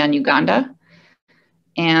Kenya and Uganda.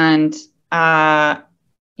 And,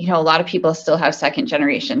 you know, a lot of people still have second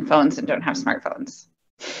generation phones and don't have smartphones.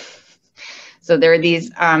 So there are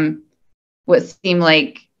these, what seem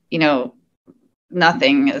like, you know,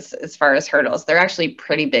 nothing as far as hurdles. They're actually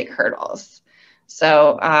pretty big hurdles.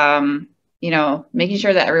 So, you know, making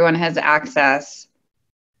sure that everyone has access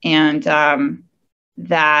and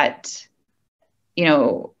that, you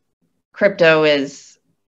know, crypto is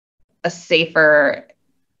a safer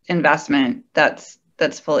investment that's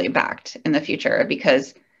fully backed in the future.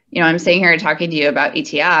 Because, you know, I'm sitting here talking to you about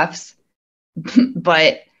ETFs,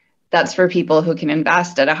 but that's for people who can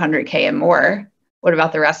invest at 100K and more. What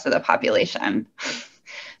about the rest of the population?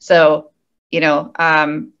 So, you know,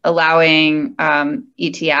 allowing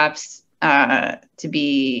ETFs to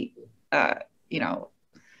be, you know,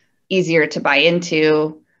 easier to buy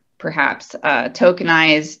into, perhaps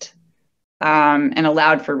tokenized and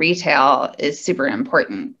allowed for retail is super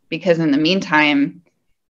important, because in the meantime,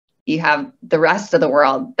 you have the rest of the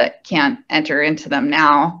world that can't enter into them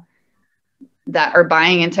now, that are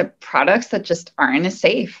buying into products that just aren't as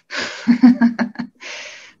safe.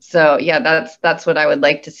 So yeah, that's what I would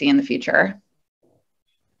like to see in the future.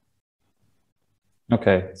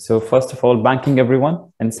 Okay, so first of all, banking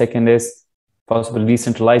everyone, and second is possibly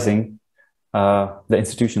decentralizing the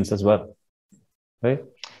institutions as well, right?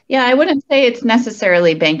 Yeah, I wouldn't say it's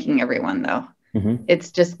necessarily banking everyone though.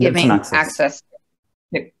 It's just giving access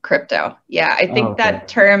to crypto. Yeah, I think that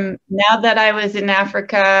term, now that I was in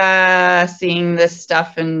Africa, seeing this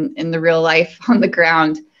stuff in the real life on the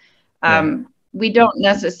ground, we don't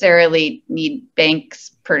necessarily need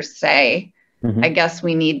banks per se. I guess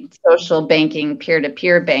we need social banking,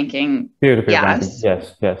 peer-to-peer banking. Peer-to-peer banking,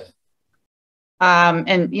 yes.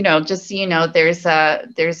 And you know, just so you know, there's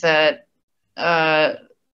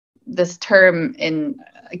this term in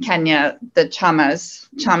Kenya, the chamas.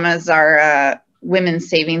 Chamas are women's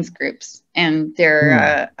savings groups, and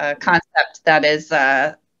they're a concept that is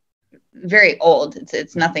very old.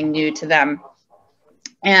 It's nothing new to them,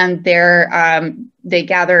 and they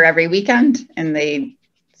gather every weekend and they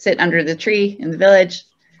sit under the tree in the village,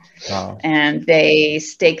 and they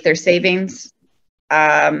stake their savings.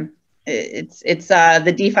 It's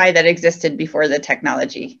the DeFi that existed before the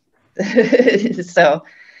technology.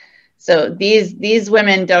 So these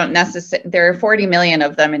women don't necessarily, there are 40 million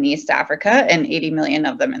of them in East Africa and 80 million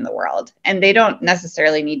of them in the world. And they don't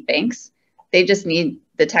necessarily need banks. They just need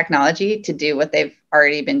the technology to do what they've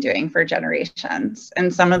already been doing for generations.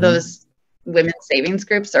 And some of those women's savings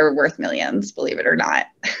groups are worth millions, believe it or not.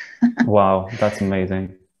 Wow, that's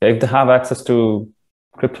amazing. If they have access to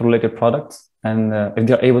crypto-related products, and if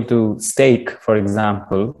they're able to stake, for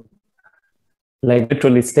example, like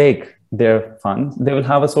literally stake their funds, they will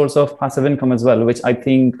have a source of passive income as well, which I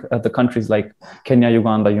think the countries like Kenya,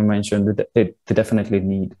 Uganda, you mentioned, they definitely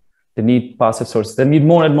need. They need passive sources. They need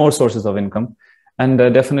more and more sources of income. And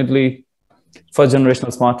definitely first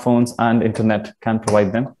generational smartphones and internet can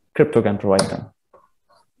provide them. Crypto can provide them.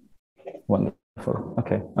 Wonderful.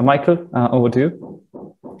 Okay. Michael, over to you.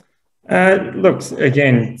 Look,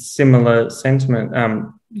 again, similar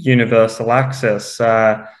sentiment, universal access.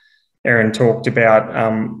 Erin talked about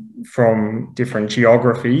from different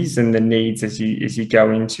geographies and the needs as you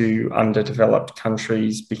go into underdeveloped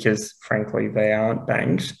countries, because frankly, they aren't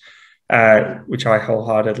banked, which I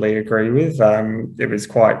wholeheartedly agree with. It was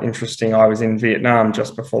quite interesting. I was in Vietnam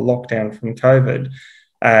just before lockdown from COVID,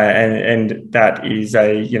 and that is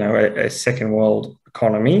a second world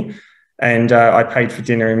economy. And I paid for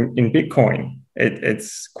dinner in Bitcoin.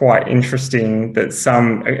 It's quite interesting that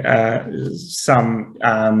some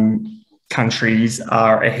countries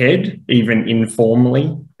are ahead, even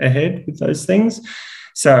informally ahead with those things.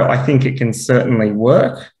 So I think it can certainly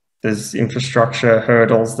work. There's infrastructure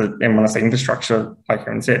hurdles and when I say infrastructure, like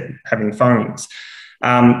Erin said, having phones.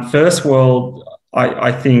 First world,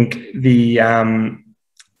 I think the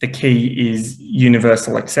key is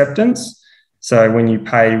universal acceptance. So when you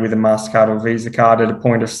pay with a MasterCard or Visa card at a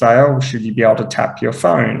point of sale, should you be able to tap your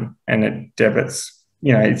phone and it debits?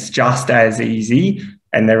 It's just as easy,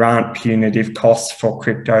 and there aren't punitive costs for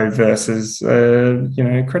crypto versus,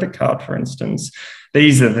 credit card, for instance.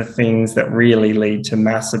 These are the things that really lead to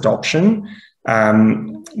mass adoption.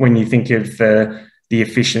 When you think of the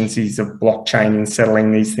efficiencies of blockchain and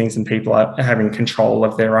settling these things, and people are having control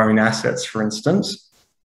of their own assets, for instance,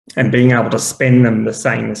 and being able to spend them the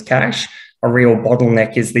same as cash. A real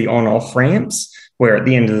bottleneck is the on-off ramps, where at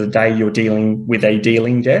the end of the day, you're dealing with a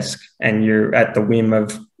dealing desk and you're at the whim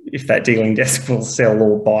of if that dealing desk will sell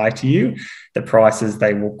or buy to you, the prices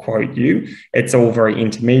they will quote you. It's all very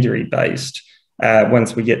intermediary based.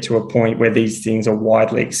 Once we get to a point where these things are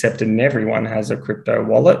widely accepted and everyone has a crypto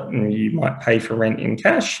wallet, and you might pay for rent in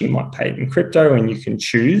cash, you might pay it in crypto, and you can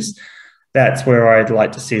choose. That's where I'd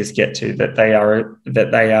like to see us get to, that they are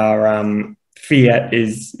fiat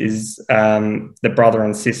is the brother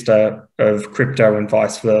and sister of crypto and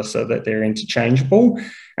vice versa, that they're interchangeable.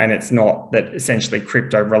 And it's not that essentially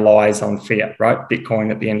crypto relies on fiat, right?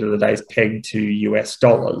 Bitcoin at the end of the day is pegged to US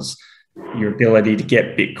dollars. Your ability to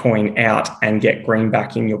get Bitcoin out and get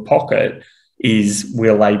greenback in your pocket is,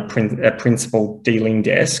 will a principal dealing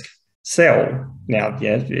desk sell? Now,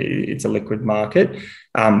 yeah, it's a liquid market,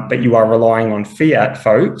 but you are relying on fiat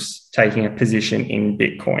folks taking a position in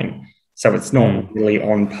Bitcoin. So it's not really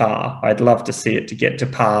on par. I'd love to see it to get to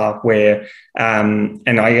par where, and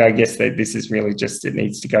I guess that this is really just, it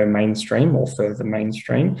needs to go mainstream or further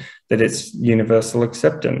mainstream, that it's universal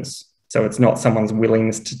acceptance. So it's not someone's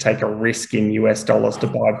willingness to take a risk in US dollars to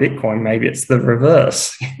buy Bitcoin. Maybe it's the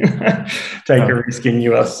reverse. Take a risk in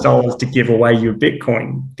US dollars to give away your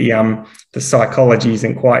Bitcoin. The psychology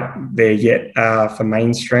isn't quite there yet for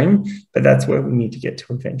mainstream, but that's where we need to get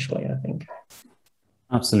to eventually, I think.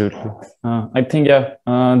 Absolutely. I think,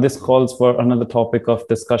 this calls for another topic of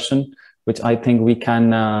discussion, which I think we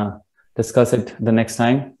can discuss it the next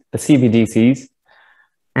time, the CBDCs.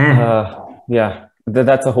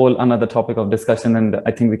 That's a whole another topic of discussion, and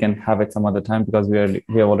I think we can have it some other time because we have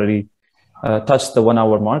already touched the 1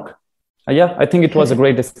 hour mark. I think it was a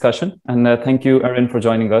great discussion, and thank you, Erin, for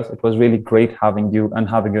joining us. It was really great having you and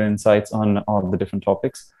having your insights on all the different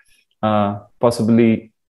topics.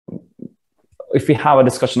 Possibly, if we have a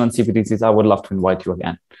discussion on CBDCs, I would love to invite you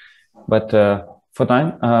again. But for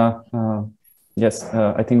time, yes,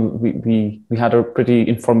 I think we had a pretty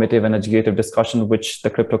informative and educative discussion, which the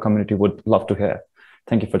crypto community would love to hear.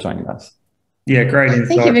 Thank you for joining us. Yeah, great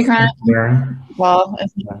insight. Thank you, Vikram. Well,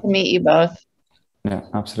 it's nice to meet you both. Yeah,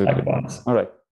 absolutely. Likewise. All right.